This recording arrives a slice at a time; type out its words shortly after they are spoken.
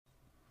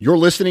You're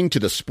listening to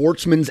the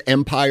Sportsman's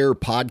Empire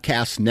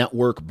Podcast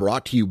Network,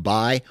 brought to you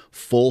by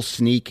Full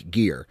Sneak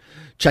Gear.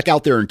 Check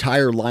out their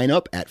entire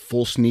lineup at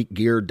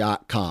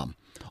fullsneakgear.com.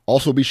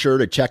 Also be sure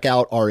to check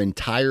out our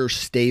entire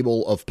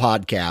stable of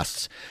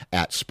podcasts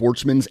at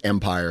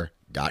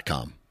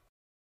sportsmansempire.com.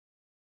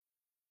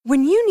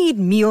 When you need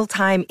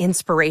mealtime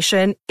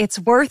inspiration, it's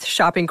worth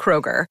shopping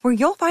Kroger, where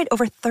you'll find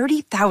over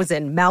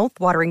 30,000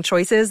 mouth-watering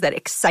choices that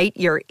excite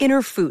your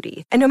inner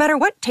foodie. And no matter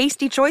what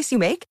tasty choice you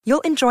make,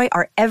 you'll enjoy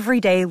our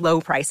everyday low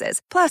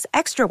prices, plus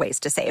extra ways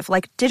to save,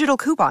 like digital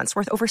coupons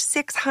worth over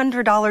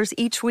 $600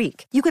 each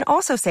week. You can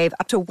also save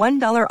up to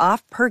 $1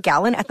 off per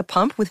gallon at the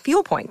pump with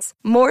fuel points.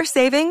 More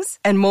savings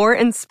and more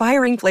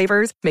inspiring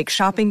flavors make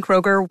shopping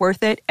Kroger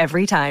worth it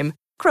every time.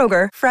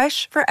 Kroger,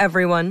 fresh for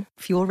everyone.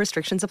 Fuel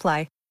restrictions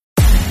apply.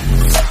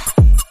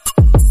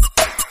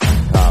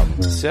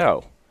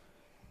 So,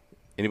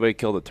 anybody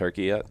killed a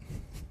turkey yet?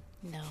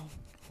 No.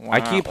 I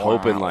keep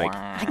hoping, like...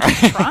 I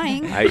keep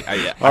trying.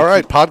 All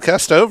right,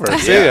 podcast over.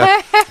 See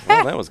ya.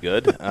 Well, that was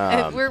good.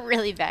 We're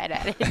really bad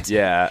at it.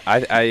 Yeah,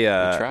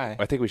 try.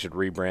 I think we should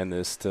rebrand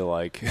this to,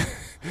 like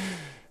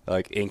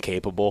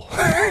Incapable.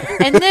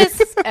 And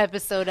this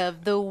episode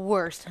of The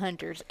Worst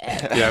Hunters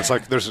Ever. Yeah, it's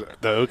like there's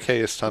the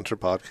okayest hunter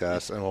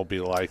podcast, and it'll be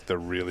like the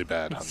really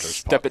bad hunters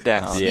Step podcast. it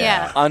down.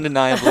 Yeah.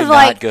 Undeniably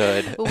Like, not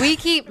good. We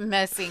keep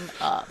messing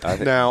up.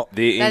 Now,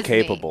 The That's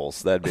me.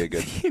 Incapables. That'd be a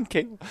good...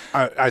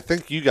 I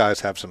think you guys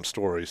have some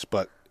stories,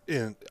 but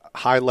in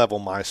high level,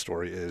 my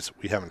story is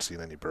we haven't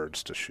seen any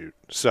birds to shoot.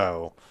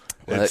 So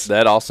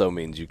that also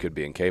means you could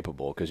be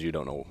incapable because you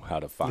don't know how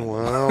to find them.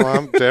 well,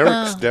 I'm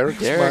Derek's Derek's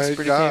my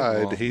pretty guide.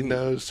 capable. He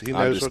knows I'm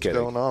what's just kidding.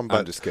 going on. But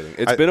I'm just kidding.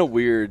 It's been a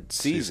weird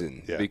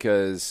season yeah.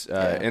 because,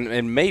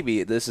 and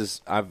maybe this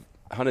is, I've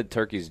hunted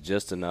turkeys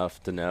just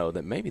enough to know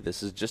that maybe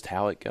this is just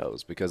how it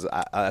goes, because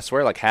I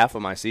swear like half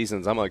of my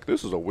seasons I'm like,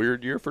 this is a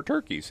weird year for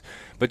turkeys.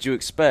 But you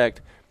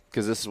expect,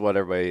 because this is what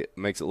everybody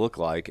makes it look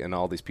like, and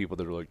all these people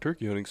that are like,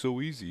 turkey hunting's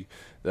so easy.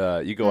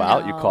 You go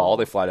out, you call,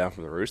 they fly down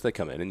from the roost, they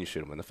come in, and you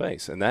shoot them in the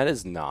face. And that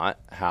is not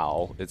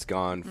how it's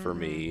gone for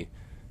me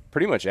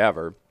pretty much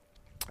ever.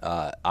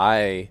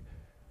 I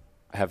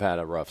have had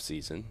a rough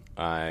season.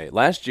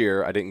 Last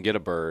year, I didn't get a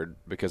bird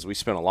because we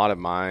spent a lot of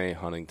my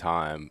hunting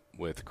time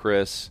with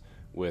Chris,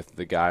 with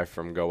the guy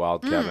from Go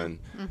Wild, Kevin.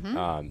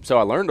 So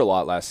I learned a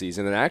lot last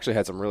season, and I actually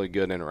had some really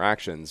good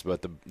interactions,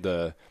 but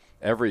the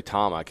every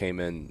Tom I came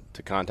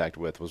into contact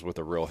with was with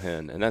a real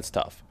hen, and that's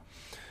tough.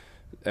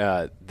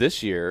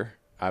 This year,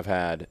 I've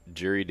had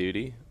jury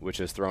duty, which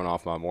has thrown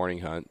off my morning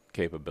hunt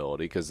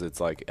capability, because it's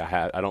like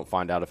I don't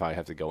find out if I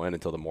have to go in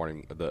until the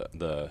morning,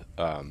 the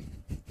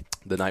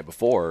night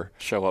before.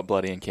 Show up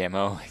bloody in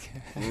camo.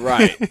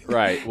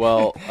 Right.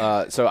 Well,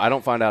 so I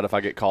don't find out if I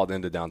get called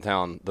into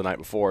downtown the night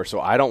before, so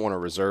I don't want to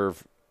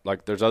reserve.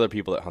 Like, there's other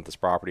people that hunt this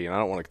property, and I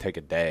don't want to take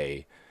a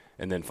day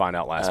and then find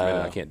out last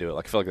minute I can't do it.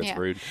 Like, I feel like that's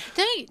rude.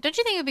 Don't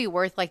you think it would be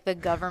worth, like, the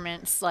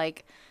government's,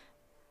 like,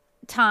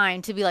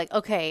 time to be like,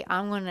 okay,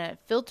 I'm going to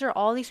filter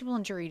all these people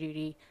in jury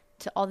duty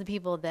to all the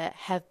people that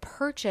have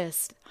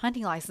purchased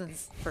hunting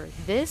license for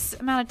this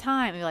amount of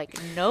time. You're like,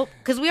 nope,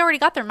 because we already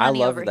got their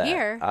money over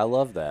here. I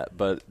love that,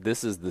 but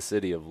this is the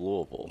city of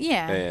Louisville,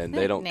 and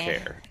they don't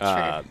care.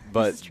 True.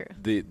 But this is true.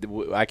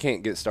 I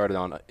can't get started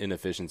on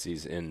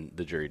inefficiencies in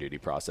the jury duty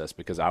process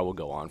because I will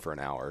go on for an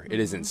hour. It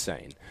is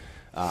insane.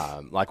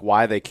 Like,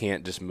 why they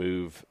can't just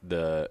move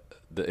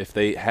if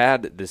they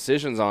had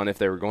decisions on if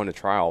they were going to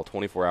trial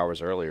 24 hours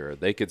earlier,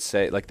 they could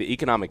say, like, the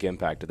economic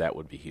impact of that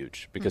would be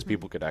huge because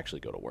people could actually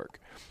go to work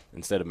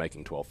instead of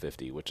making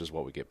 $12.50, which is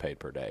what we get paid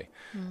per day.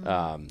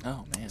 Oh,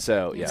 man.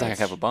 So, yeah. It's like I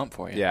have a bump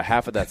for you. Yeah,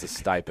 half of that's a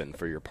stipend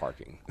for your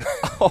parking.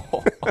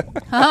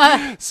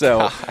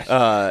 So,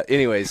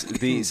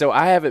 anyways, so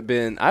I've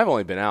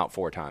only been out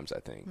 4 times,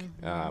 I think.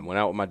 Went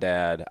out with my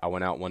dad. I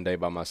went out one day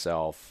by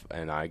myself,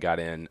 and I got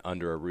in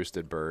under a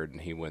roosted bird,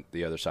 and he went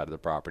the other side of the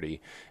property.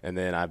 And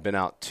then I've been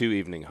out 2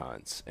 evening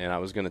hunts, and I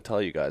was going to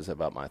tell you guys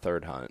about my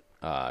third hunt,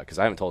 because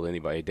I haven't told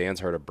anybody.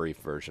 Dan's heard a brief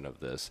version of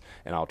this,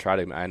 and I'll try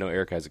to. I know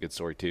Eric has a good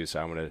story too, so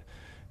I'm gonna.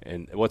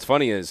 And what's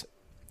funny is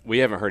we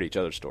haven't heard each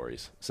other's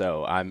stories,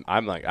 so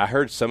I'm like, I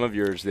heard some of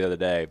yours the other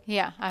day.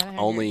 Yeah, I heard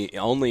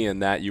Only in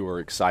that you were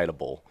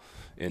excitable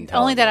in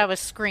telling only that me. I was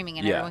screaming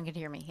and everyone could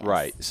hear me. Yes.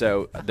 Right.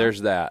 So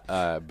there's that.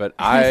 But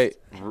as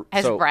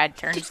Brad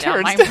turns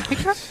down my I'm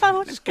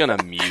microphone. just gonna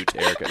mute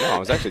Erica. No, I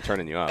was actually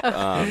turning you up.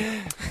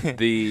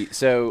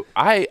 So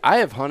I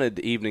have hunted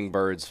evening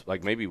birds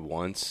like maybe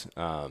once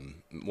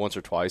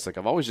or twice. Like,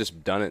 I've always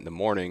just done it in the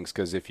mornings,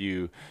 because if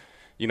you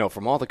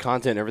from all the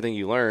content and everything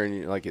you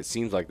learn, like, it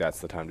seems like that's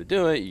the time to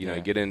do it. You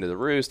get into the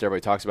roost,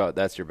 everybody talks about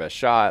that's your best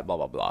shot, blah,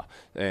 blah, blah.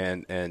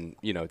 And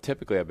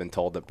typically I've been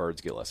told that birds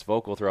get less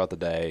vocal throughout the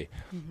day.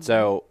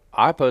 So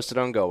I posted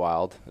on Go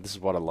Wild. This is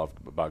what I love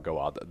about Go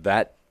Wild.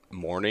 That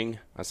morning,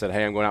 I said,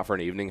 hey, I'm going out for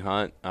an evening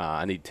hunt.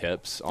 I need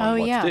tips on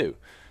what to do.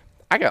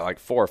 I got like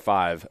 4 or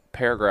 5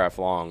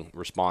 paragraph-long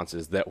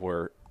responses that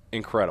were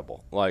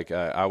incredible. Like,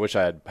 I wish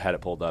I had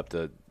it pulled up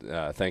to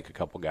thank a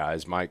couple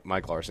guys.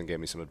 Mike Larson gave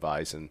me some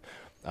advice, and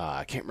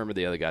I can't remember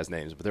the other guys'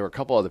 names, but there were a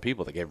couple other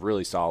people that gave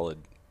really solid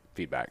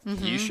feedback.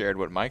 You shared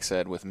what Mike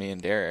said with me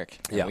and Derek.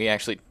 And Yeah. we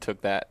actually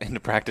took that into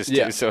practice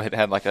Yeah. too, so it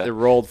had like a It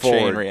rolled chain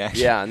forward.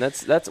 reaction. Yeah, and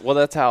that's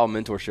how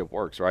mentorship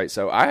works, right?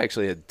 So I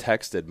actually had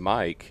texted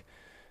Mike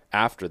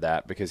after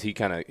that because he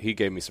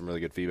gave me some really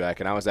good feedback,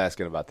 and I was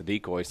asking about the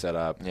decoy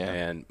setup, Yeah.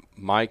 and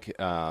Mike,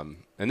 and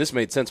this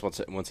made sense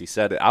once he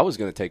said it. I was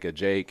going to take a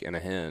Jake and a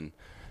hen,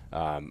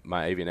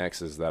 my Avian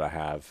X's that I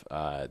have,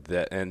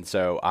 and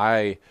so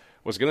I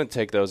was going to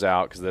take those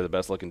out because they're the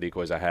best looking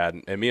decoys I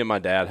had. And me and my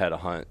dad had a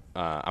hunt.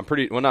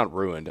 Not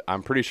ruined.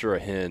 I'm pretty sure a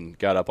hen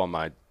got up on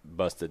my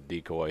busted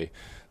decoy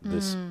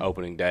this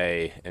opening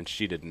day, and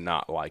she did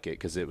not like it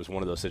because it was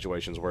one of those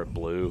situations where it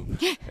blew,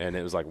 and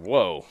it was like,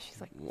 whoa,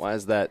 why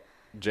is that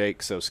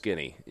Jake so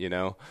skinny,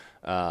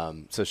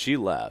 So she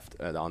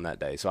left on that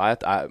day. So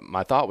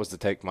my thought was to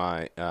take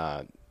my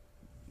hen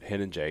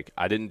and Jake.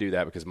 I didn't do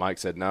that because Mike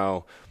said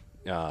no,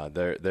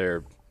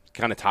 they're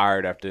kind of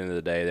tired after the end of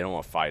the day. They don't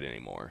want to fight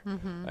anymore.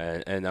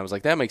 And I was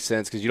like, that makes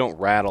sense because you don't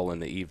rattle in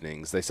the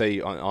evenings. They say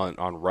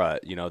on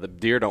rut, the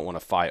deer don't want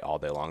to fight all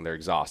day long. They're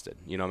exhausted.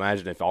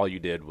 Imagine if all you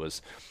did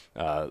was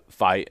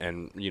fight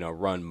and,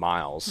 run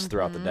miles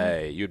throughout the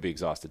day, you'd be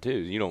exhausted too.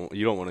 You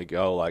don't want to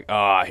go like, oh,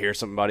 I hear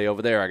somebody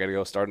over there. I got to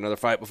go start another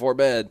fight before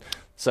bed.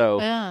 So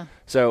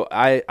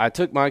I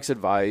took Mike's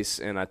advice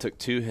and I took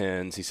 2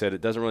 hens. He said,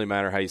 it doesn't really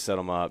matter how you set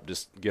them up.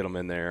 Just get them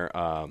in there.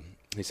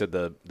 He said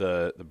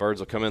the birds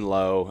will come in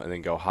low and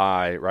then go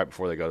high right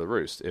before they go to the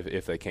roost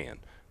if they can,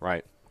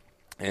 right?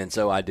 And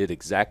so I did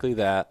exactly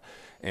that,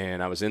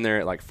 and I was in there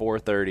at like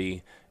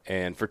 4:30,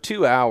 and for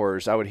 2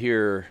 hours I would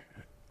hear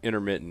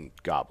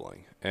intermittent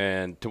gobbling,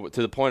 and to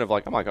the point of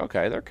like I'm like,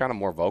 okay, they're kind of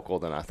more vocal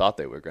than I thought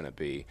they were going to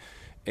be,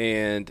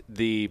 and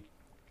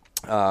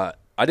I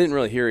didn't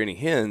really hear any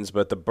hens,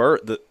 but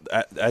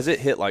as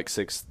it hit like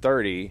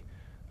 6:30,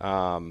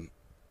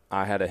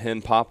 I had a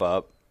hen pop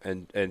up.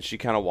 And she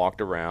kind of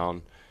walked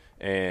around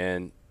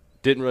and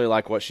didn't really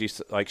like what she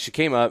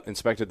came up,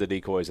 inspected the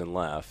decoys and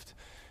left.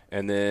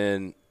 And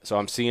then, so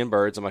I'm seeing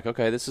birds. I'm like,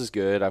 okay, this is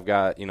good. I've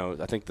got,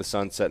 I think the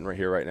sun's setting right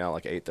here right now,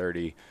 like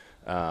 8:30.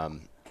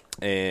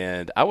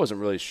 And I wasn't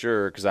really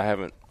sure because I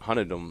haven't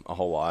hunted them a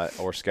whole lot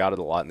or scouted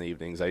a lot in the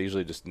evenings. I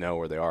usually just know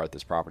where they are at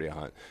this property I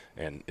hunt.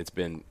 And it's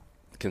been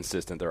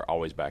consistent. They're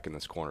always back in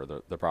this corner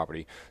of the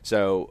property.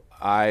 So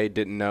I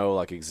didn't know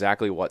like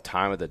exactly what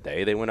time of the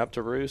day they went up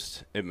to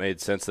roost. It made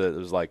sense that it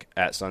was like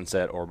at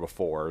sunset or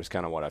before. It was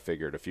kind of what I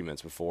figured a few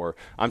minutes before.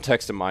 I'm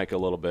texting Mike a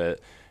little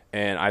bit,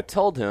 and I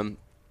told him,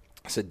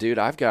 I said, dude,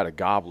 I've got a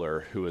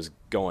gobbler who is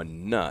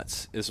going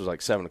nuts. This was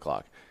like 7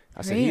 o'clock.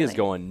 I said, he is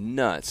going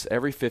nuts.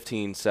 Every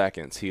 15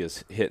 seconds he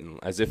is hitting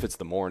as if it's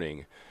the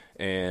morning.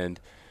 And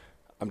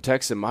I'm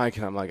texting Mike,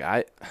 and I'm like,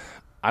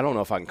 I don't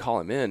know if I can call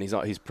him in.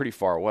 He's pretty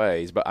far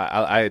away. But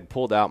I had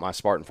pulled out my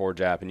Spartan 4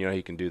 app, and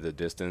he can do the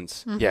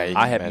distance. Yeah,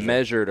 I had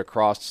measured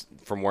across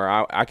from where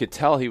I could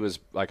tell he was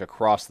like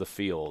across the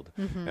field,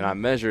 and I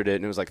measured it,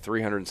 and it was like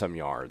 300 and some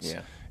yards.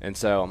 Yeah. And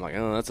so I'm like,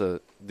 oh, that's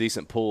a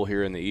decent pull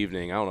here in the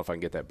evening. I don't know if I can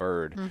get that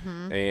bird.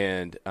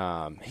 And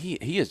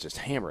he is just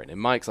hammering.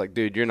 And Mike's like,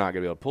 dude, you're not going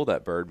to be able to pull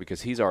that bird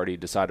because he's already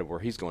decided where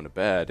he's going to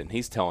bed, and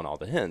he's telling all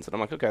the hens. And I'm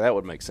like, okay, that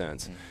would make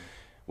sense.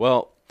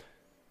 Well,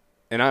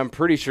 and I'm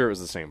pretty sure it was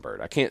the same bird.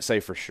 I can't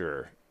say for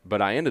sure,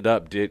 but I ended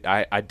up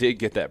I did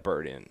get that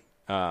bird in.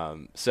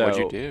 So what'd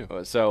you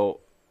do?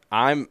 So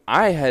I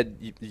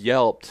had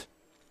yelped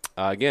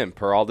again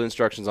per all the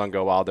instructions on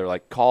Go Wild. They're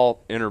like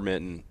call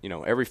intermittent,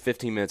 every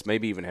 15 minutes,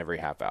 maybe even every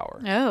half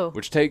hour. Oh,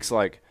 which takes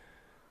like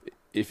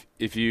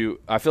if you,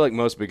 I feel like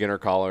most beginner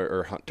caller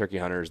or turkey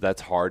hunters,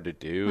 that's hard to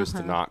do is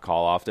to not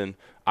call often.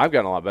 I've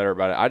gotten a lot better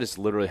about it. I just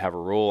literally have a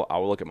rule. I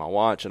will look at my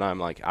watch and I'm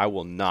like, I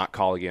will not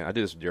call again. I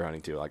do this with deer hunting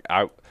too. Like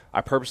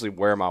I purposely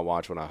wear my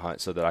watch when I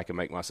hunt so that I can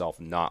make myself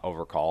not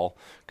overcall,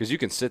 because you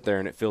can sit there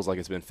and it feels like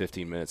it's been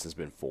 15 minutes. It's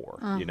been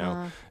 4,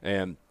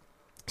 and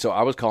so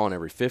I was calling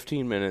every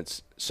 15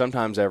 minutes,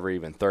 sometimes every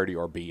even 30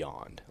 or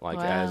beyond. Like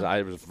as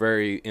I was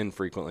very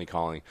infrequently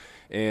calling,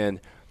 and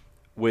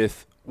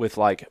with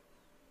like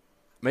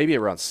maybe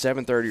around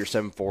 7:30 or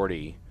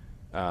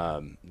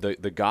 7:40,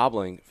 the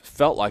gobbling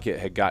felt like it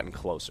had gotten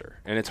closer,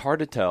 and it's hard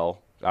to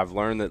tell. I've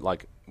learned that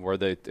like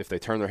if they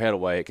turn their head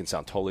away, it can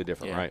sound totally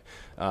different, right?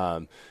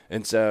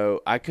 And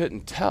so I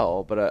couldn't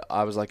tell, but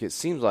I was like, it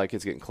seems like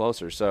it's getting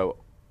closer. So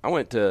I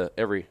went to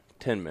every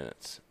 10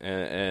 minutes,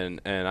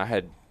 and I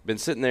had been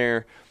sitting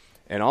there,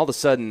 and all of a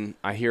sudden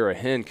I hear a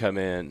hen come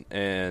in,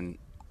 and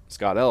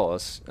Scott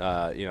Ellis,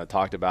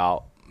 talked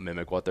about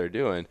mimic what they're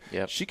doing.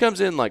 Yep. She comes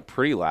in like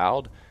pretty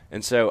loud,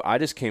 and so I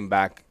just came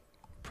back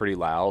pretty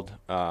loud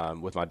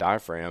with my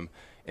diaphragm,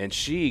 and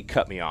she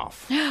cut me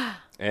off.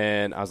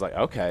 And I was like,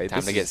 okay.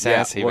 Time to get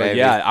sassy, baby.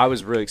 Yeah, I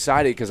was really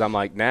excited because I'm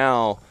like,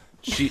 now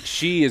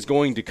she is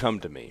going to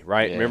come to me,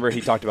 right? Yeah. Remember he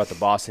talked about the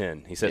boss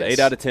hen. He said 8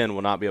 out of 10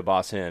 will not be a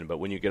boss hen, but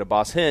when you get a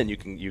boss hen, you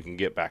can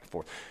get back and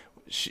forth.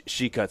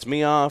 She cuts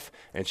me off,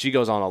 and she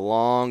goes on a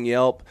long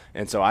yelp,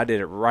 and so I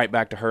did it right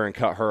back to her and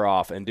cut her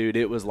off. And, dude,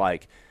 it was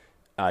like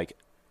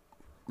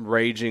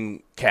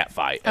raging cat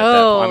fight at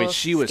that point. I mean,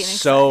 she was getting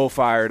so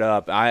fired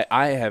up.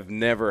 I have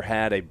never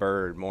had a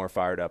bird more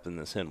fired up than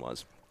this hen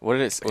was. What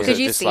did it? Was Did it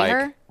you just see like,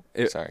 her?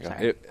 Sorry, go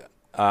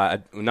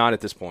ahead. Not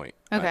at this point.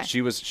 Okay.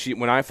 She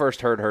when I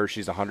first heard her,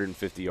 she's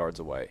 150 yards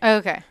away.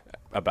 Okay.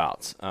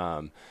 About.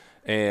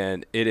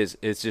 And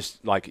it's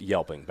just like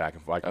yelping back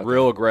and forth, like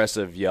real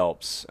aggressive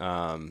yelps.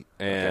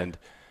 And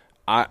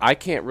I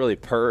can't really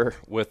purr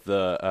with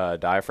the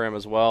diaphragm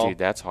as well. Dude,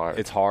 that's hard.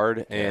 It's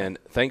hard, and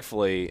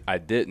thankfully I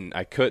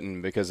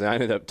couldn't because I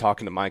ended up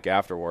talking to Mike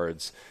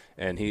afterwards,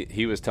 and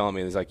he was telling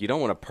me, he's like, you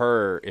don't want to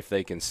purr if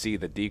they can see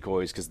the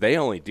decoys because they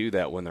only do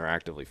that when they're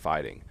actively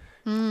fighting.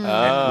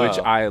 Which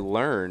I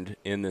learned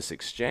in this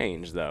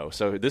exchange, though.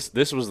 So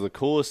this was the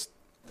coolest.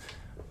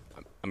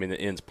 I mean,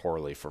 it ends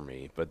poorly for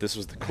me, but this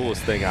was the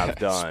coolest thing I've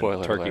done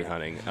turkey alert.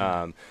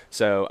 hunting.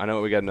 So I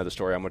know we got another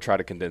story. I'm going to try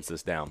to condense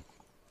this down.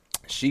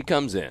 She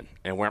comes in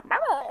and we're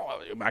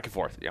back and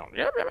forth,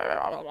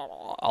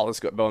 all this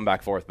going back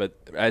and forth. But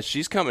as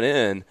she's coming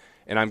in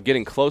and I'm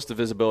getting close to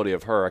visibility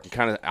of her, I can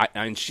kind of,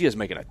 and she is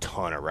making a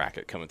ton of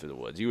racket coming through the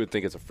woods. You would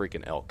think it's a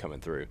freaking elk coming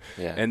through.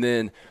 Yeah. And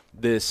then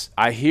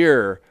I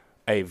hear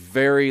a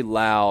very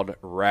loud,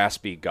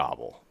 raspy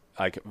gobble.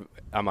 Like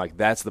I'm like,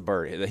 that's the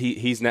bird.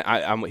 He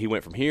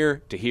went from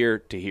here to here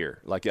to here.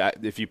 Like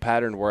if you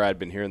patterned where I'd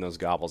been hearing those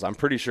gobbles, I'm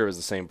pretty sure it was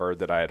the same bird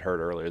that I had heard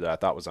earlier that I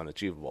thought was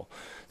unachievable.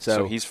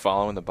 So he's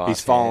following the boss.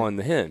 He's following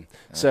the hen. Okay.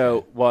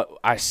 So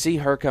I see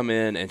her come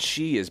in and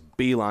she is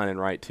beelining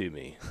right to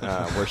me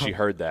where she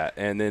heard that,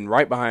 and then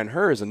right behind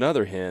her is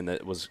another hen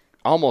that was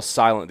almost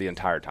silent the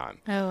entire time.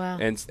 Oh, wow.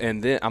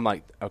 And then I'm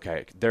like,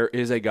 okay, there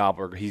is a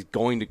gobbler. He's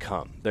going to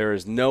come. There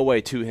is no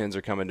way two hens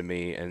are coming to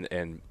me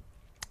and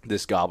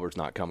this gobbler's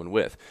not coming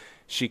with.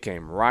 She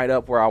came right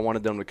up where I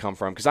wanted them to come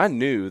from because I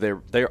knew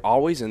they're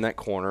always in that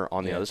corner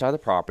on the other side of the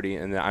property,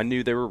 and I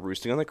knew they were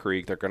roosting on the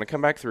creek. They're going to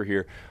come back through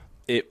here.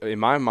 In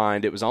my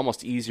mind, it was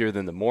almost easier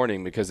than the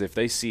morning because if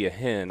they see a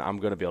hen, I'm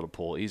going to be able to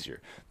pull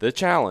easier. The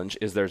challenge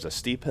is there's a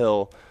steep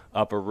hill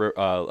up a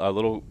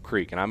little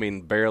creek, and I mean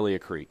barely a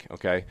creek,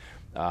 okay?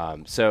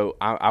 So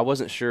I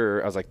wasn't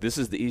sure. I was like, this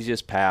is the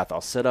easiest path.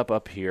 I'll set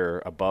up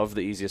here above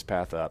the easiest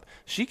path up.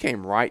 She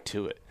came right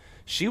to it.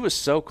 She was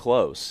so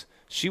close.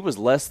 She was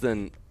less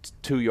than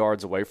 2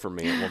 yards away from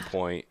me at one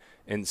point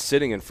and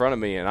sitting in front of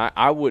me, and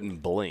I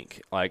wouldn't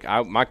blink. Like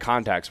my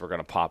contacts were going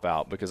to pop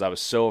out because I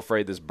was so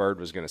afraid this bird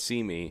was going to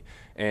see me.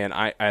 And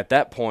at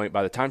that point,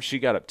 by the time she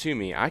got up to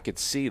me, I could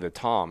see the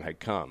tom had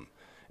come.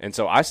 And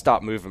so I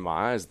stopped moving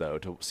my eyes, though,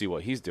 to see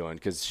what he's doing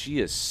because she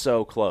is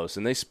so close.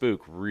 And they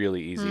spook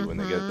really easy when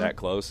they get that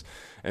close.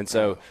 And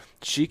so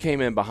she came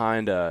in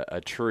behind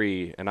a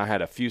tree, and I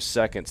had a few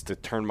seconds to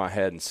turn my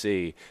head and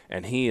see.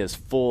 And he is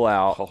full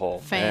out.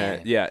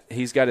 Fan. And,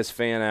 he's got his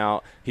fan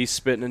out. He's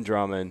spitting and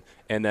drumming.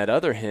 And that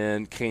other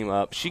hen came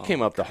up. She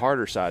came up the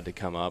harder side to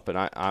come up. And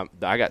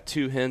I got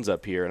two hens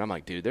up here. And I'm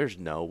like, dude, there's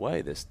no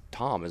way this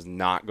tom is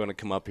not going to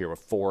come up here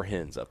with 4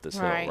 hens up this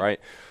hill, right?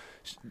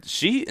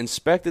 She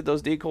inspected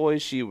those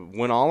decoys. She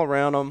went all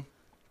around them.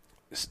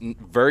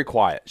 Very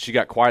quiet. She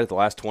got quiet at the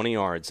last 20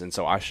 yards, and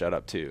so I shut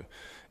up too.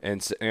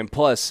 And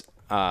plus,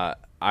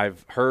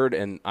 I've heard,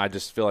 and I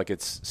just feel like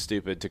it's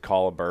stupid to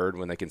call a bird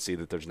when they can see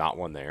that there's not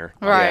one there.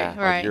 Right.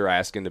 Like you're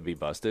asking to be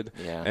busted.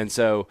 Yeah. And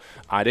so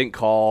I didn't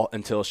call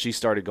until she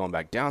started going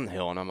back down the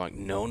hill, and I'm like,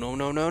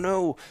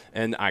 no.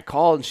 And I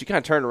called, and she kind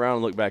of turned around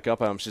and looked back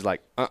up at him. She's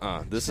like,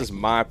 this is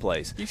my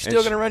place. You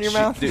still going to run your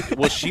mouth?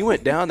 Well, she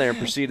went down there and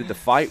proceeded to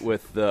fight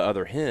with the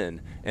other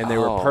hen, and they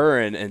were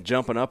purring and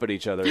jumping up at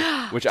each other,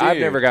 which I've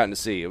never gotten to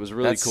see. It was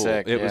really cool.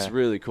 Sick, it was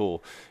really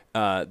cool.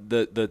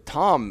 The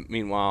tom,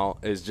 meanwhile,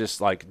 is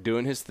just like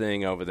doing his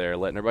thing over there,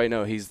 letting everybody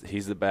know he's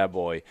the bad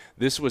boy.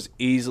 This was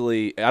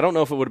easily, I don't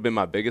know if it would have been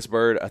my biggest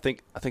bird. I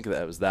think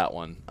that was that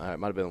one. It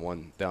might have been the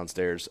one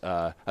downstairs.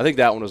 I think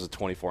that one was a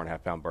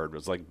 24.5-pound bird. It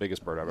was like the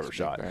biggest bird I've ever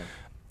shot. Bird.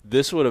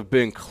 This would have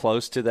been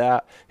close to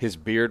that. His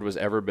beard was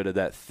every bit of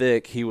that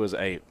thick. He was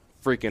a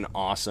freaking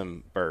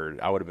awesome bird.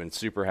 I would have been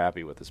super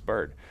happy with this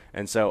bird.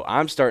 And so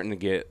I'm starting to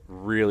get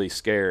really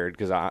scared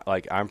because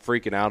I'm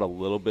freaking out a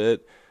little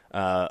bit.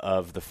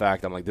 Of the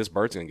fact I'm like, this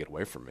bird's going to get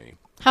away from me.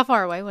 How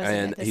far away was he?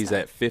 And he's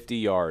at 50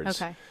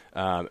 yards. Okay.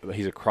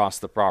 He's across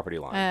the property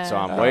line. So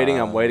I'm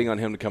waiting on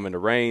him to come into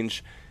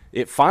range.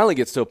 It finally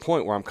gets to a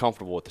point where I'm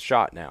comfortable with the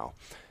shot now.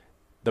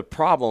 The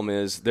problem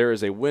is there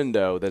is a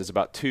window that is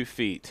about 2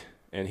 feet,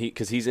 and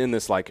because he's in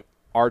this like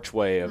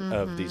archway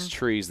of these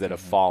trees that have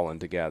fallen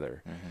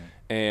together.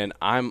 And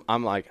I'm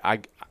like,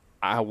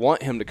 I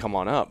want him to come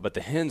on up, but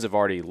the hens have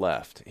already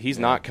left. He's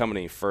not coming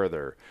any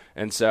further.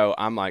 And so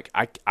I'm like,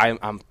 I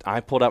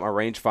pulled out my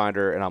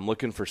rangefinder, and I'm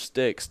looking for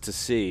sticks to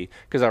see,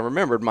 because I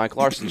remembered Mike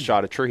Larson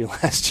shot a tree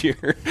last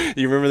year.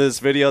 You remember this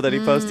video that he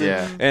posted?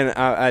 Yeah. And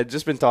I'd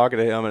just been talking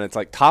to him, and it's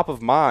like top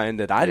of mind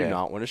that I do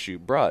not want to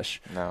shoot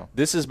brush. No.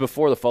 This is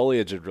before the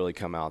foliage had really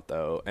come out,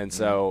 though. And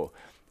so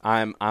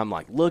I'm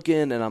like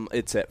looking, and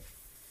it's at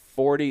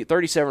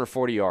 37 or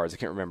 40 yards. I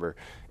can't remember.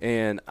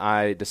 And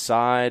I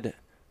decide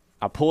 –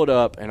 I pull it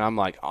up, and I'm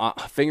like,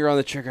 finger on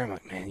the trigger. I'm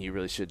like, man, you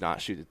really should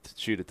not shoot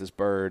at this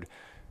bird.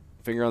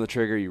 finger on the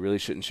trigger. You really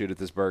shouldn't shoot at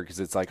this bird because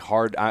it's like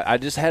hard. I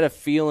just had a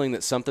feeling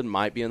that something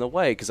might be in the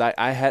way because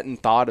I hadn't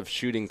thought of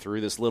shooting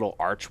through this little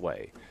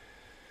archway.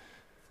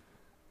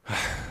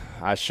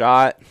 I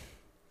shot.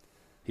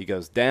 He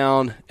goes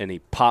down and he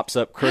pops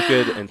up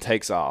crooked and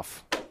takes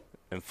off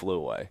and flew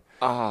away.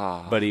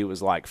 But he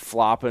was like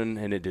flopping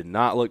and it did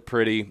not look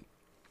pretty.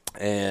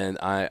 And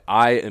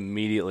I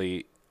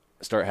immediately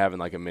start having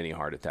like a mini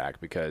heart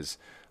attack because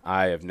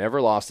I have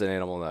never lost an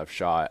animal that I've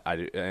shot.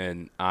 That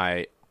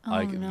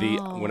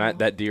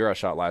deer I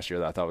shot last year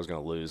that I thought I was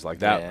going to lose, like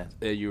that,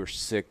 you were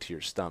sick to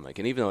your stomach.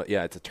 And even though,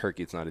 it's a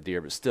turkey, it's not a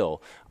deer, but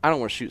still, I don't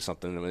want to shoot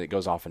something when it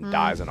goes off and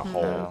dies in a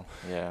hole. No.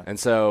 Yeah. And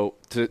so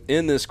to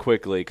end this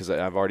quickly, because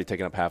I've already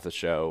taken up half the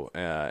show,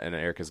 and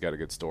Erica's got a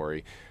good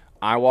story.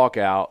 I walk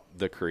out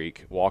the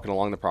creek, walking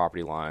along the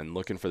property line,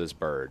 looking for this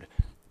bird.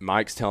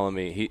 Mike's telling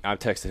me, I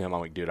texted him, I'm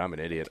like, dude, I'm an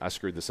idiot. I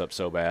screwed this up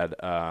so bad.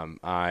 I'm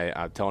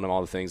telling him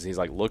all the things. And he's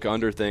like, look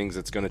under things.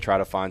 It's going to try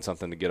to find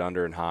something to get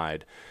under and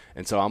hide.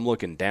 And so I'm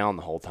looking down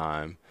the whole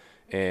time.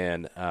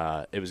 And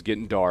it was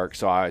getting dark,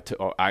 so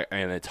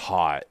and it's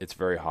hot. It's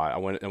very hot. I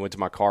went to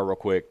my car real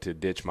quick to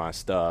ditch my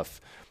stuff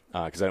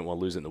because I didn't want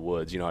to lose it in the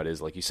woods. You know how it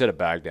is. Like you set a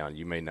bag down,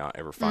 you may not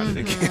ever find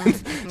it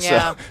again.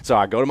 Yeah. So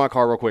I go to my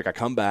car real quick. I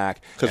come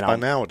back. Because by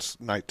now it's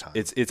nighttime.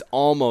 It's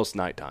almost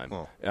nighttime.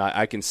 Oh.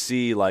 I can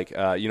see like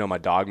my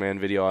Dogman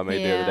video I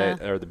made the other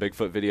day, or the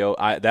Bigfoot video.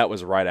 That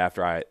was right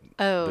after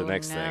the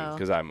next thing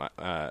because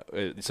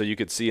so you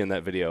could see in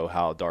that video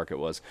how dark it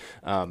was.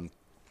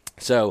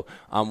 So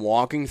I'm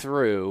walking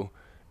through,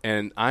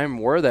 and I'm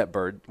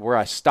where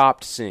I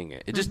stopped seeing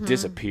it. It just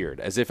disappeared,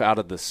 as if out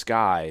of the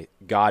sky,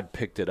 God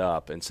picked it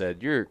up and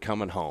said, "You're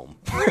coming home."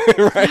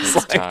 Right?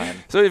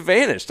 So it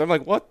vanished. I'm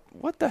like, what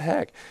the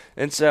heck?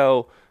 And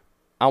so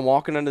I'm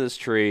walking under this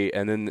tree,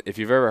 and then if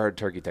you've ever heard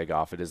turkey take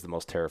off, it is the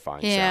most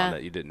terrifying sound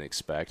that you didn't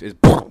expect. It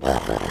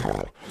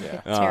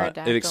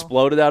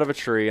exploded out of a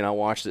tree, and I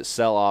watched it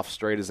sell off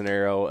straight as an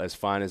arrow, as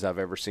fine as I've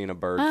ever seen a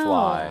bird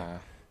fly.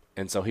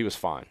 And so he was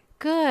fine.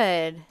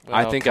 Good. Well,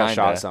 I think I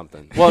shot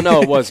something. Well,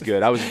 no, it was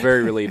good. I was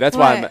very relieved. That's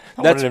why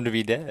I wanted him to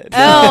be dead.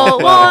 Oh,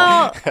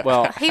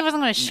 well, he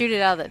wasn't going to shoot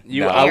it out of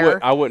the air.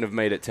 I wouldn't have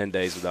made it 10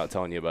 days without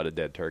telling you about a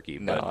dead turkey.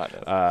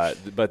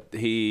 But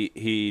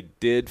he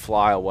did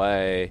fly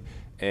away.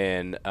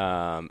 And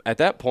at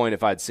that point,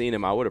 if I'd seen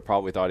him, I would have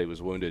probably thought he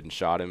was wounded and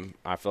shot him.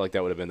 I feel like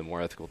that would have been the more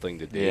ethical thing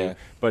to do. Yeah.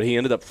 But he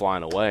ended up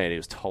flying away, and he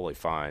was totally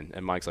fine.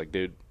 And Mike's like,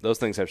 dude, those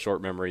things have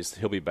short memories.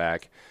 He'll be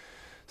back.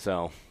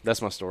 So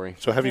that's my story.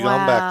 So have you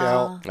gone back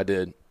out? I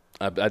did.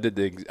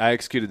 I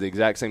executed the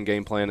exact same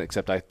game plan,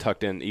 except I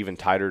tucked in even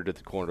tighter to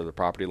the corner of the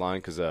property line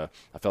because I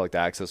felt like the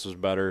access was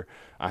better.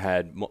 I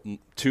had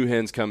 2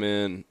 hens come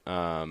in,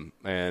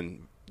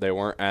 and they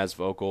weren't as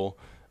vocal.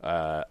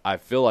 I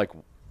feel like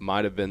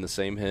might have been the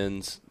same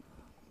hens.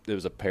 There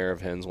was a pair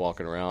of hens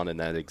walking around in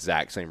that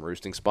exact same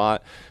roosting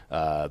spot,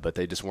 but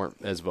they just weren't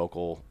as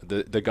vocal.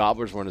 The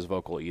gobblers weren't as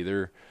vocal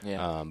either.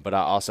 Yeah. But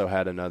I also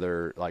had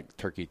another like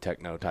turkey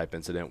techno type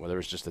incident where there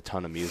was just a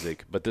ton of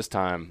music. But this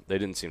time they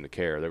didn't seem to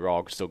care. They were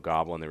all still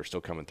gobbling. They were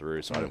still coming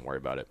through, so I didn't worry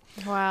about it.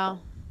 Wow.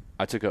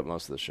 I took up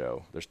most of the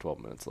show. There's 12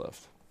 minutes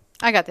left.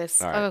 I got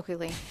this. All right. I'll go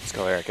quickly. Let's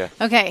go, Erica.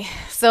 Okay,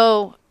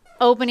 so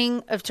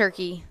opening of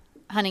turkey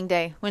hunting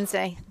day,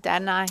 Wednesday.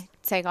 Dad and I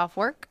take off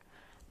work.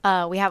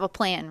 We have a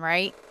plan,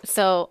 right?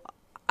 So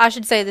I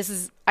should say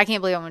I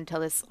can't believe I'm going to tell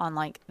this on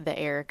like the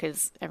air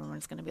because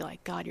everyone's going to be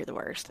like, God, you're the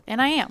worst.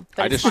 And I am.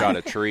 I just shot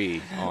a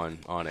tree on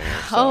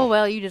air. So. Oh,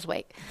 well, you just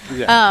wait.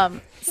 Yeah.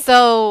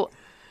 So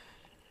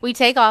we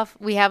take off.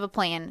 We have a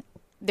plan.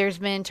 There's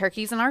been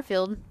turkeys in our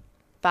field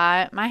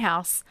by my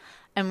house.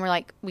 And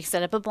we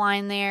set up a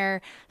blind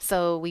there.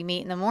 So we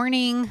meet in the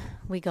morning.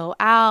 We go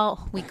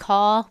out. We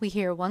call. We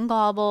hear one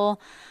gobble.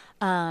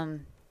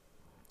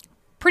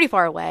 Pretty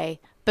far away.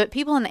 But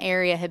people in the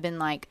area have been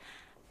like,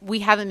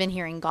 we haven't been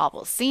hearing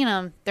gobbles. Seeing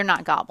them, they're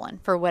not gobbling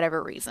for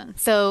whatever reason.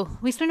 So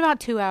we spent about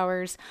 2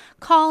 hours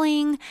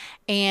calling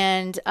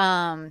and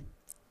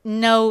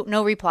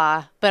no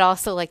reply. But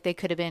also like they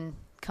could have been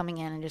coming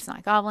in and just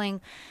not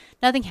gobbling.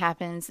 Nothing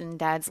happens. And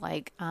Dad's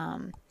like,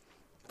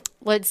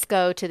 let's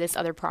go to this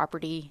other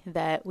property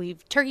that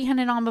we've turkey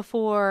hunted on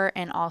before.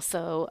 And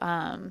also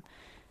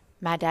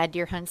my dad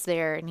deer hunts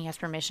there and he has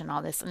permission,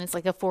 all this. And it's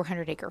like a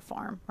 400-acre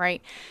farm,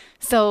 right?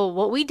 So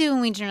what we do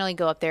when we generally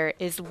go up there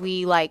is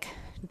we like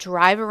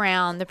drive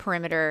around the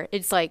perimeter.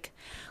 It's like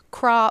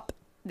crop,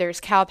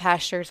 there's cow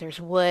pastures, there's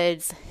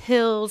woods,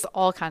 hills,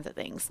 all kinds of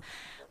things.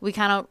 We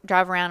kind of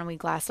drive around and we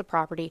glass the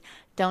property.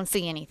 Don't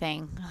see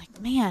anything. I'm like,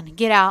 man,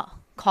 get out,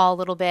 call a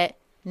little bit,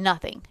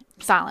 nothing.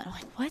 Silent. I'm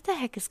like, what the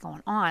heck is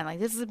going on? Like,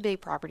 this is a big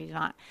property to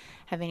not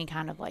have any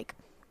kind of like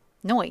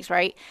noise,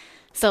 right?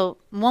 So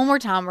one more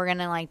time, we're going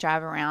to like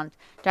drive around,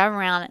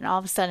 and all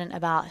of a sudden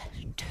about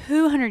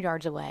 200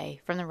 yards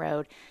away from the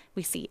road,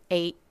 we see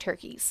 8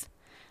 turkeys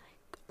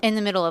in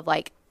the middle of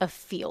like a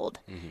field.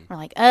 Mm-hmm. We're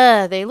like,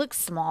 they look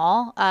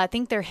small. I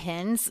think they're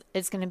hens.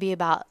 It's going to be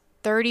about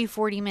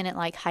 40 minute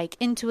like hike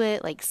into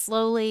it, like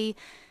slowly.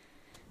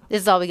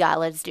 This is all we got.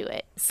 Let's do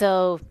it.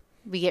 So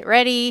we get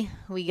ready.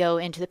 We go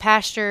into the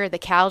pasture. The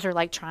cows are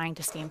like trying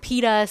to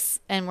stampede us.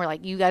 And we're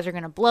like, you guys are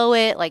going to blow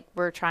it. Like,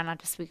 we're trying not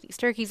to spook these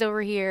turkeys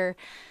over here.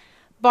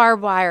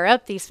 Barbed wire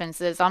up these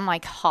fences. I'm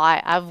like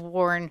hot.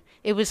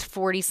 It was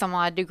 40 some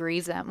odd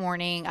degrees that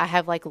morning. I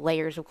have like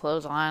layers of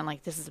clothes on.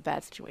 Like, this is a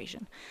bad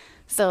situation.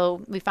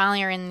 So we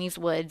finally are in these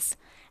woods,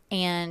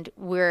 and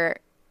we're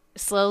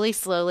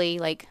slowly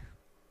like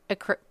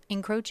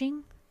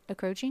approaching these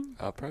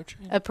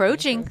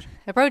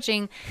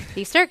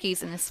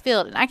turkeys in this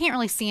field. And I can't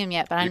really see them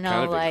yet, but I know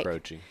kind of like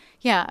encroaching.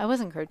 Yeah, I was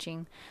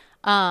encroaching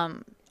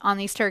on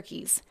these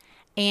turkeys.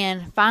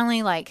 And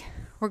finally, like,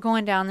 we're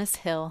going down this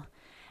hill,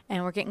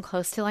 and we're getting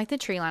close to like the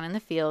tree line in the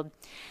field,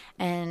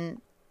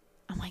 and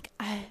I'm like,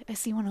 I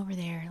see one over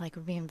there. Like,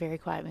 we're being very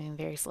quiet, moving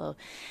very slow,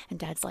 and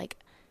Dad's like,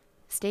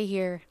 stay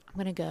here. I'm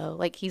gonna go.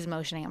 Like, he's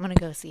motioning. I'm gonna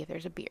go see if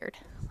there's a beard.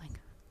 I'm like,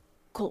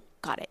 cool,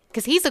 got it.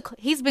 Because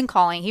he's been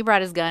calling. He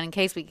brought his gun in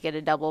case we could get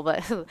a double,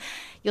 but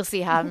you'll see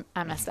how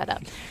I messed that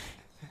up.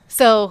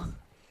 So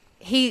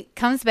he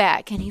comes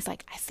back, and he's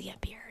like, I see a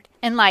beard.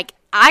 And like,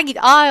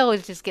 I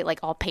always just get like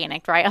all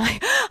panicked, right? I'm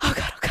like, oh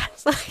God.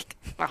 It's like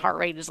my heart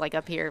rate is like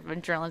up here,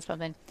 adrenaline's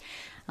pumping.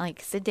 I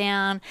like sit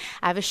down.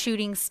 I have a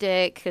shooting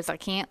stick because I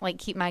can't like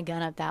keep my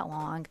gun up that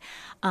long.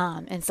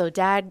 And so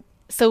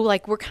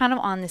like we're kind of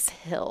on this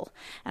hill,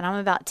 and I'm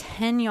about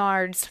 10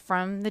 yards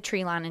from the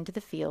tree line into the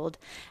field.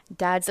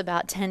 Dad's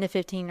about 10 to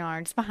 15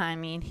 yards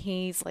behind me, and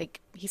he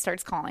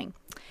starts calling.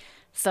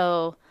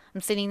 So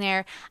I'm sitting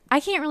there. I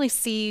can't really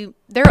see.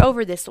 They're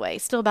over this way,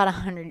 still about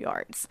 100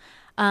 yards.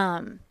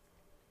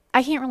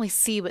 I can't really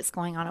see what's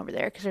going on over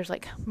there because there's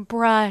like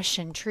brush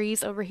and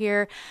trees over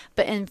here.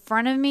 But in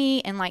front of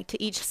me and like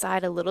to each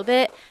side a little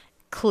bit,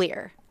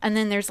 clear. And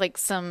then there's like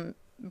some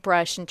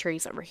brush and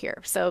trees over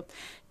here. So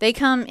they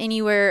come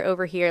anywhere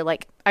over here,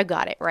 like I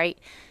got it, right?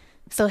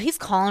 So he's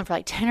calling for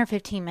like 10 or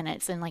 15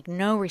 minutes and like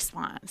no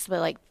response. But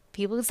like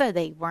people said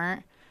they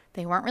weren't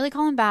really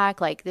calling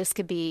back. Like this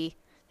could be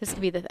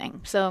the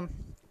thing. So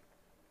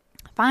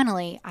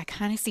finally, I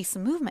kind of see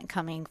some movement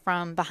coming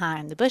from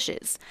behind the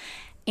bushes.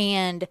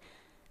 And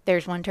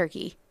there's one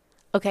turkey.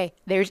 Okay,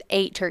 there's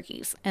 8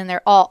 turkeys. And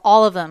they're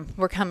all of them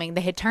were coming.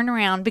 They had turned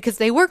around because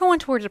they were going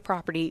towards a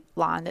property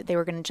line that they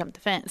were going to jump the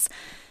fence.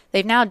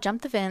 They've now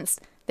jumped the fence.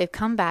 They've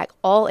come back,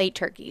 all 8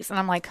 turkeys. And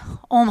I'm like,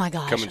 oh my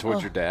gosh. Coming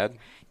towards your dad?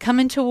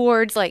 Coming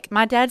towards, like,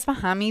 my dad's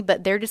behind me,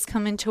 but they're just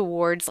coming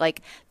towards,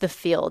 like, the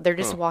field. They're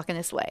just walking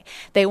this way.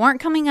 They weren't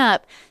coming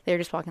up. They're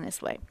just walking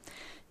this way.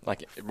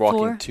 Like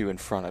walking 2 in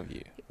front of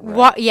you.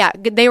 Right? Yeah,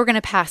 they were going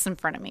to pass in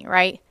front of me,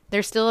 right?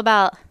 They're still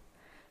about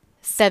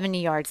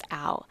 70 yards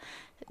out.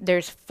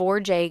 There's 4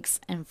 jakes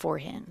and 4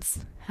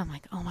 hens. I'm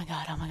like, oh my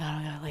God.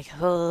 Like,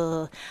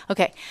 oh.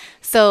 Okay.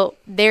 So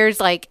there's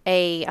like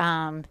a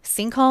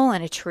sinkhole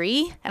and a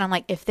tree. And I'm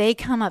like, if they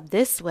come up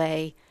this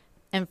way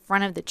in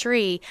front of the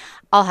tree,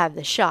 I'll have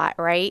the shot,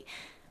 right?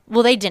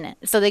 Well, they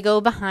didn't. So they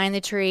go behind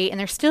the tree, and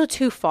they're still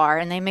too far,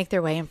 and they make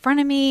their way in front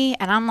of me.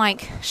 And I'm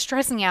like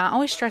stressing out. I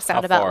always stress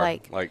out about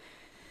like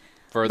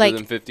further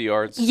than 50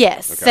 yards?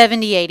 Yes, okay.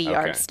 70, 80 okay.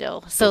 yards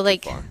still. So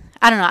like,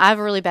 I don't know. I have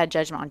a really bad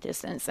judgment on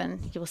distance,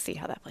 and you'll see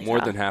how that plays out.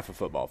 More than half a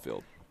football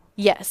field.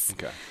 Yes.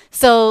 Okay.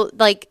 So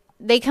like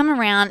they come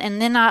around,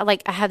 and then I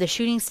have the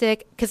shooting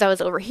stick because I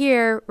was over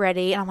here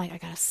ready, and I'm like, I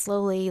gotta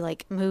slowly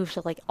like move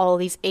to like all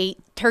these 8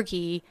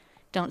 turkey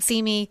don't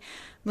see me,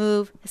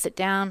 move, sit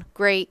down,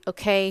 great,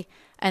 okay,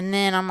 and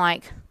then I'm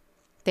like,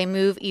 they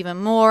move even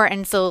more,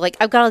 and so like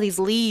I've got all these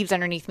leaves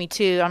underneath me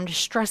too. I'm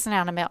just stressing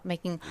out about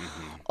making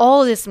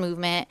all this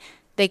movement.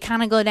 They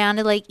kind of go down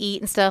to like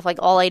eat and stuff, like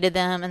all 8 of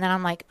them, and then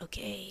I'm like,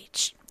 okay.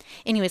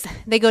 Anyways,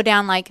 they go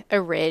down like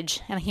a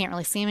ridge, and I can't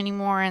really see them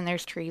anymore, and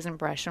there's trees and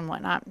brush and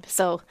whatnot.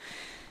 So,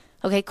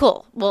 okay,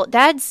 cool. Well,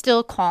 Dad's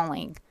still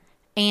calling,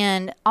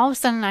 and all of a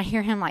sudden I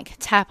hear him like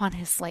tap on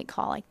his slate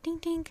call, like ding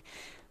ding.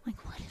 I'm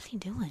like, what is he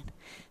doing?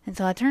 And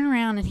so I turn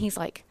around, and he's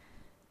like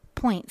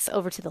points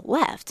over to the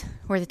left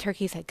where the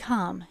turkeys had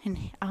come, and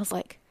I was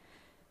like,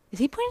 is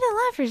he pointing to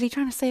the left, or is he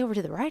trying to say over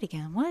to the right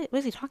again? What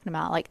is he talking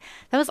about? Like,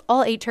 that was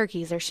all 8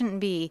 turkeys. There shouldn't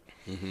be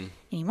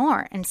any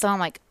more. And so I'm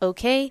like,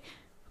 okay,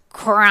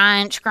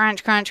 crunch,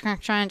 crunch, crunch,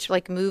 crunch, crunch.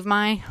 Like, move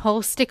my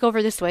whole stick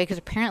over this way because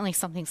apparently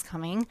something's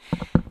coming.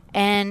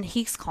 And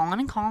he's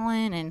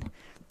calling, and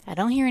I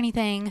don't hear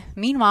anything.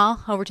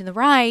 Meanwhile, over to the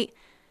right,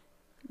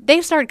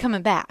 they've started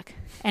coming back,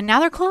 and now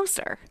they're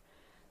closer.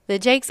 The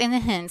jakes and the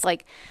hens,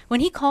 like, when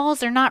he calls,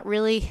 they're not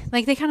really,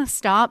 like, they kind of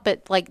stop,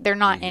 but, like, they're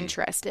not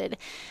interested.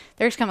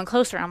 They're just coming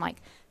closer. I'm like,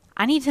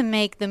 I need to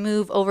make the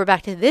move over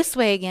back to this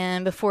way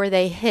again before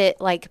they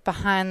hit, like,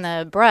 behind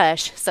the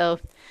brush. So,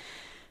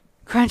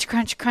 crunch,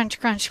 crunch, crunch,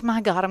 crunch.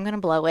 My God, I'm going to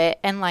blow it.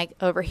 And, like,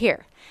 over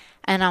here.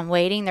 And I'm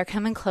waiting. They're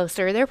coming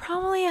closer. They're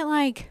probably at,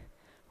 like,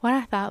 what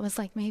I thought was,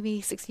 like, maybe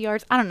 60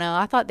 yards. I don't know.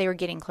 I thought they were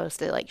getting close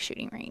to, like,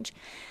 shooting range.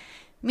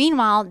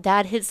 Meanwhile,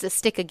 Dad hits the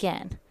stick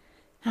again.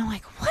 And I'm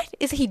like, what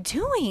is he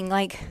doing?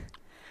 Like,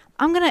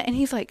 and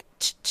he's like,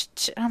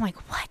 and I'm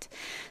like, what?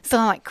 So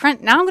I'm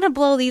like, now I'm going to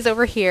blow these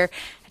over here.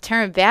 I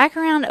turn it back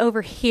around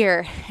over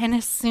here. And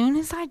as soon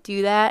as I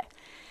do that,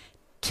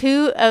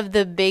 two of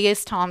the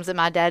biggest toms that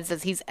my dad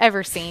says he's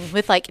ever seen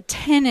with like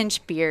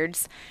 10-inch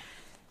beards.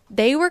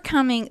 They were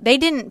coming. They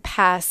didn't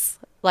pass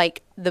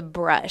like the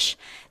brush.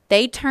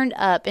 They turned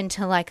up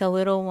into like a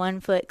little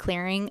 1-foot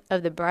clearing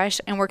of the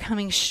brush and were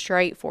coming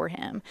straight for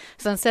him.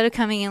 So instead of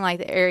coming in like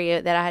the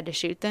area that I had to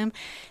shoot them,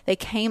 they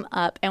came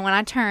up. And when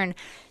I turned,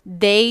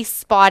 they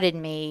spotted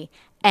me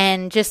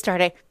and just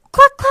started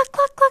cluck, cluck,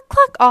 cluck, cluck,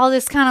 cluck, all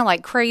this kind of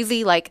like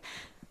crazy, like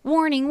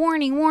warning,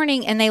 warning,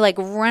 warning. And they like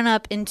run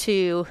up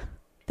into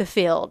the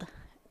field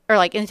or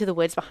like into the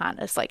woods behind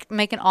us, like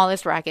making all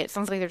this racket.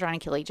 Sounds like they're trying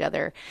to kill each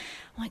other.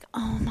 I'm like,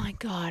 oh my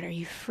God, are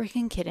you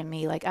freaking kidding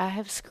me? Like, I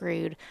have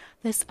screwed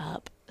this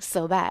up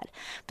so bad.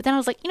 But then I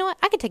was like, you know what?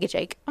 I could take a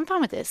Jake. I'm fine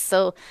with this.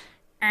 So,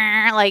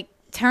 like,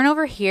 turn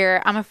over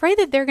here. I'm afraid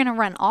that they're going to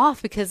run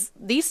off because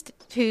these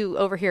two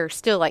over here are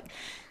still, like,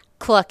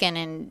 clucking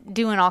and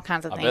doing all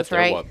kinds of things, bet they're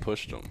right? what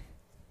pushed them.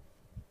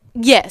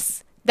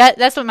 Yes.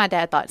 That's what my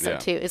dad thought so,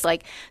 too. Is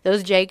like,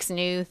 those Jakes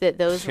knew that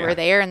those were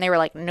there, and they were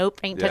like, nope,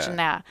 ain't touching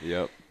that.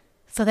 Yep.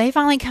 So they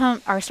finally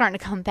are starting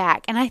to come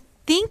back. And I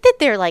think that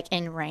they're like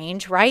in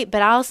range, right?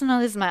 But I also know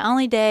this is my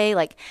only day.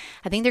 Like,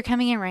 I think they're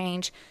coming in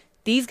range.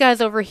 These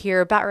guys over here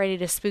are about ready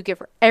to spook it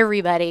for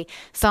everybody.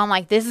 So I'm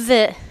like, this is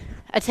it.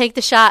 I take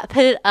the shot,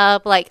 put it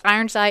up, like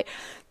iron sight.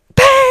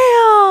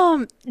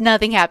 Bam!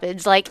 Nothing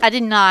happens. Like, I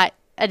did not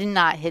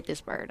hit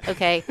this bird,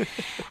 okay?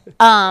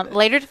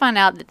 Later to find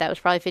out that was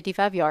probably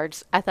 55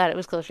 yards. I thought it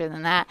was closer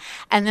than that.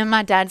 And then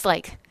my dad's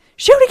like,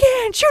 shoot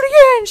again, shoot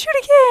again, shoot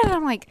again.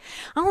 I'm like,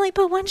 I only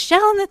put one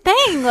shell in the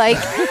thing. Like,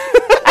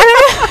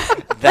 I don't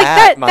know.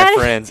 That, my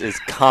friends, is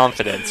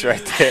confidence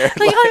right there.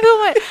 Like,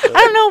 I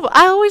don't know.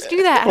 I always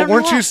do that. But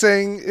weren't you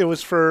saying it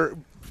was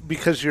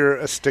because you're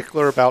a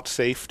stickler about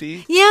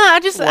safety? Yeah, I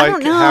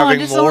don't know. Having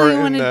I just more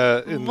only in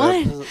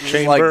the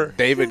chamber. Like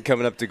David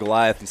coming up to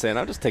Goliath and saying,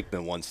 "I'm just taking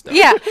the one step."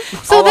 Yeah.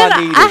 So All then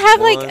I need I is have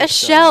like a one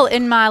shell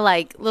in my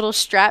like little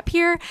strap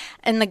here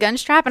and the gun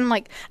strap, and I'm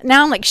like,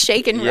 now I'm like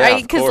shaking, Yeah, right?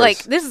 of Because course.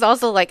 like this is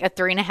also like a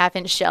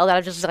 3.5-inch shell that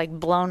I've just like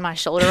blown my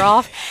shoulder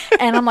off,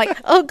 and I'm like,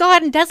 oh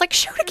God! And Dad's like,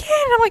 shoot again.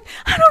 And I'm like,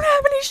 I don't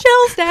have any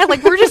shells, Dad.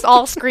 Like we're just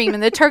all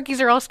screaming. The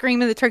turkeys are all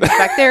screaming. The turkeys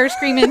back there are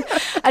screaming.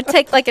 I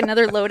take like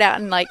another load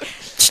out and like,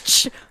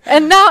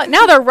 and now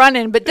they're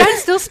running, but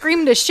Dad's still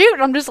screaming to shoot.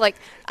 And I'm just like,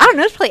 I don't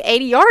know, it's probably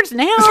 80 yards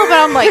now, but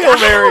I'm like, I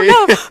don't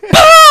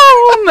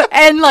know. Boom!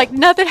 And like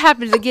nothing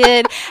happens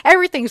again.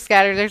 Everything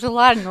scatters. There's a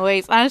lot of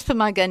noise. I just put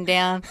my gun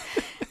down,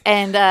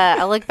 and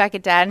I look back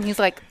at Dad, and he's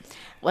like,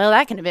 well,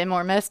 that could have been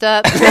more messed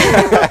up.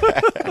 I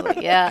was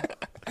like, yeah.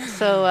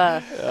 So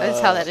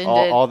that's how that ended.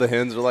 All the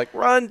hens were like,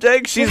 "Run,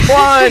 Jake! She's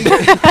blind."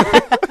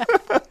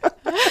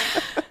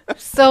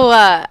 So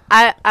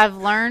I've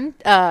learned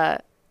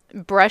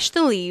brush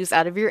the leaves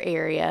out of your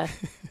area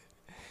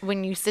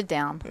when you sit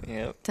down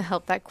to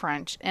help that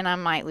crunch, and I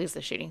might lose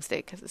the shooting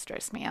stick because it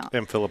stressed me out.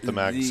 And fill up the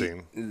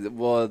magazine.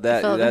 Well,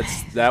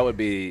 that would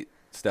be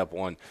step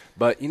one.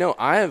 But you know,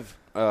 I've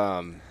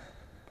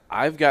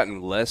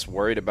gotten less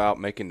worried about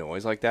making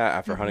noise like that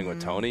after hunting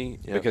with Tony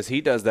because he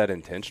does that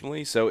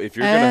intentionally. So if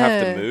you're going to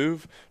have to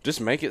move,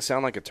 just make it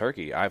sound like a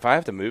turkey. If I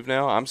have to move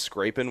now, I'm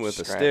scraping with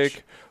a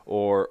stick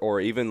or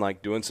even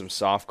like doing some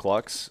soft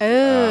clucks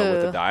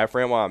with the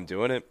diaphragm while I'm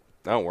doing it.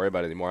 I don't worry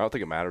about it anymore. I don't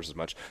think it matters as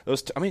much.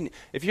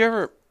 If you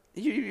ever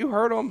you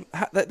heard them,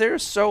 they're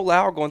so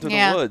loud going through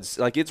the woods.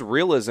 Like it's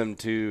realism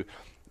to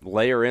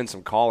layer in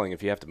some calling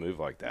if you have to move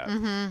like that.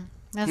 Mm-hmm.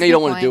 Now you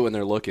don't want to do it when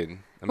they're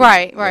looking. I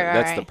mean, right.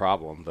 That's the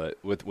problem. But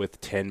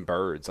with 10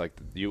 birds, like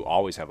you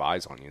always have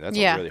eyes on you. That's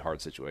a really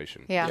hard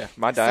situation. Yeah.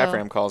 My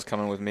diaphragm call is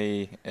coming with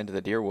me into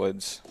the deer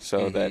woods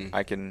so that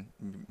I can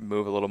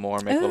move a little more,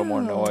 make a little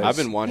more noise. I've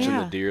been watching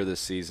the deer this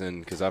season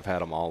because I've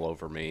had them all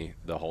over me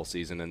the whole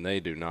season, and they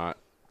do not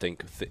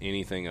think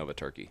anything of a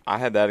turkey. I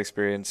had that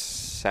experience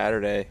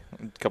Saturday.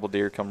 A couple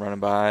deer come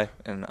running by,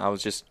 and I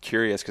was just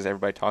curious because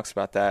everybody talks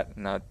about that,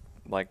 and I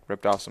like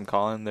ripped off some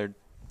calling. They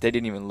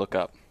didn't even look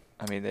up.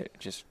 I mean, they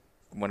just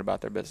went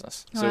about their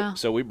business.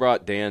 So we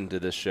brought Dan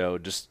to this show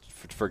just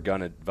for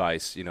gun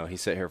advice. You know, he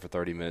sat here for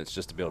 30 minutes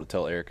just to be able to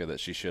tell Erica that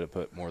she should have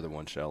put more than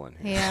one shell in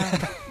here.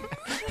 Yeah.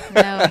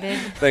 No, I didn't.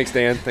 Thanks,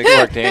 Dan. Thanks for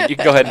work, Dan. You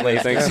can go ahead and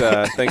leave.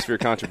 Thanks for your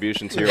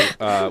contributions here.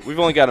 We've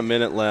only got a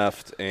minute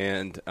left,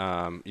 and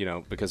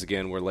because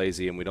again we're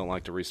lazy and we don't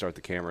like to restart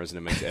the cameras, and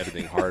it makes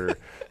editing harder.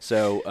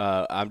 So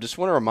I just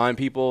want to remind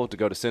people to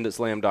go to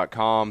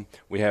senditslam.com.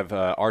 We have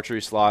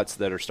archery slots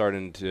that are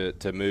starting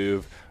to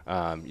move.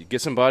 You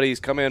get some buddies,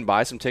 come in,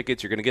 buy some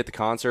tickets. You're going to get the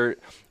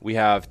concert. We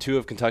have two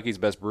of Kentucky's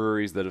best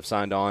breweries that have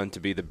signed on to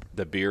be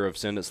the beer of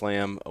Send It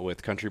Slam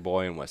with Country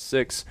Boy and West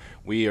 6.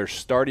 We are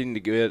starting to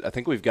get, I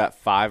think we've got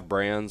 5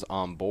 brands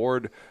on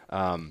board.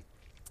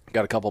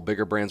 Got a couple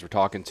bigger brands we're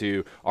talking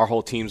to. Our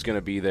whole team's going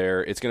to be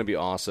there. It's going to be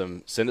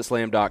awesome.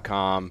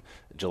 SendItSlam.com.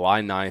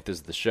 July 9th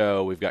is the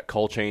show. We've got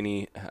Cole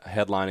Chaney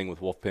headlining with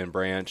Wolfpen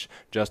Branch,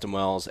 Justin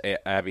Wells,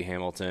 Abby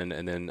Hamilton,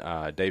 and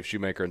then Dave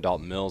Shoemaker and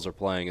Dalton Mills are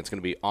playing. It's going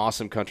to be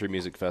awesome country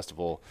music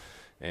festival.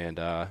 And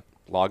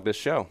log this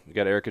show. We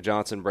got Erica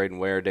Johnson, Braden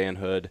Ware, Dan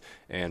Hood,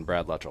 and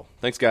Brad Luttrell.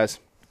 Thanks, guys.